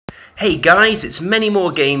Hey guys, it's Many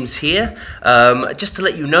More Games here. Just to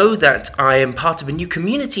let you know that I am part of a new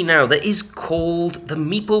community now that is called the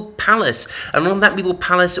Meeple Palace. And on that Meeple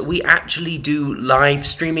Palace, we actually do live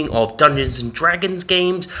streaming of Dungeons and Dragons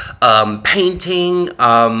games, painting,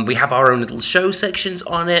 we have our own little show sections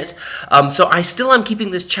on it. So I still am keeping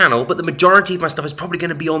this channel, but the majority of my stuff is probably going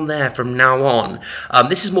to be on there from now on.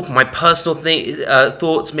 This is more for my personal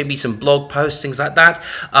thoughts, maybe some blog posts, things like that.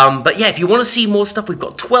 But yeah, if you want to see more stuff, we've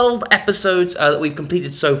got 12 episodes that we've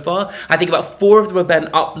completed so far. I think about 4 of them have been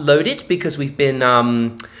uploaded because we've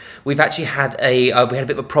been we've actually had we had a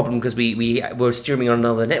bit of a problem because we were streaming on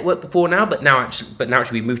another network before now, but now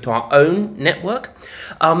actually we moved to our own network.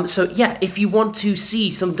 So yeah, if you want to see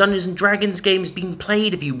some Dungeons and Dragons games being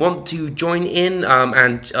played, if you want to join in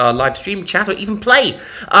and live stream, chat, or even play,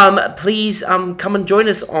 please come and join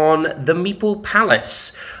us on the Meeple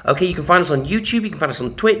Palace. Okay, you can find us on YouTube, you can find us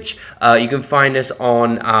on Twitch, you can find us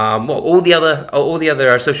on all the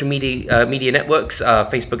other social media networks,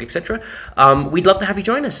 Facebook, etc. We'd love to have you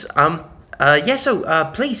join us. Yeah, so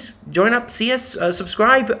please join up, see us,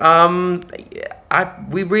 subscribe.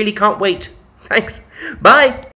 We really can't wait. Thanks. Bye.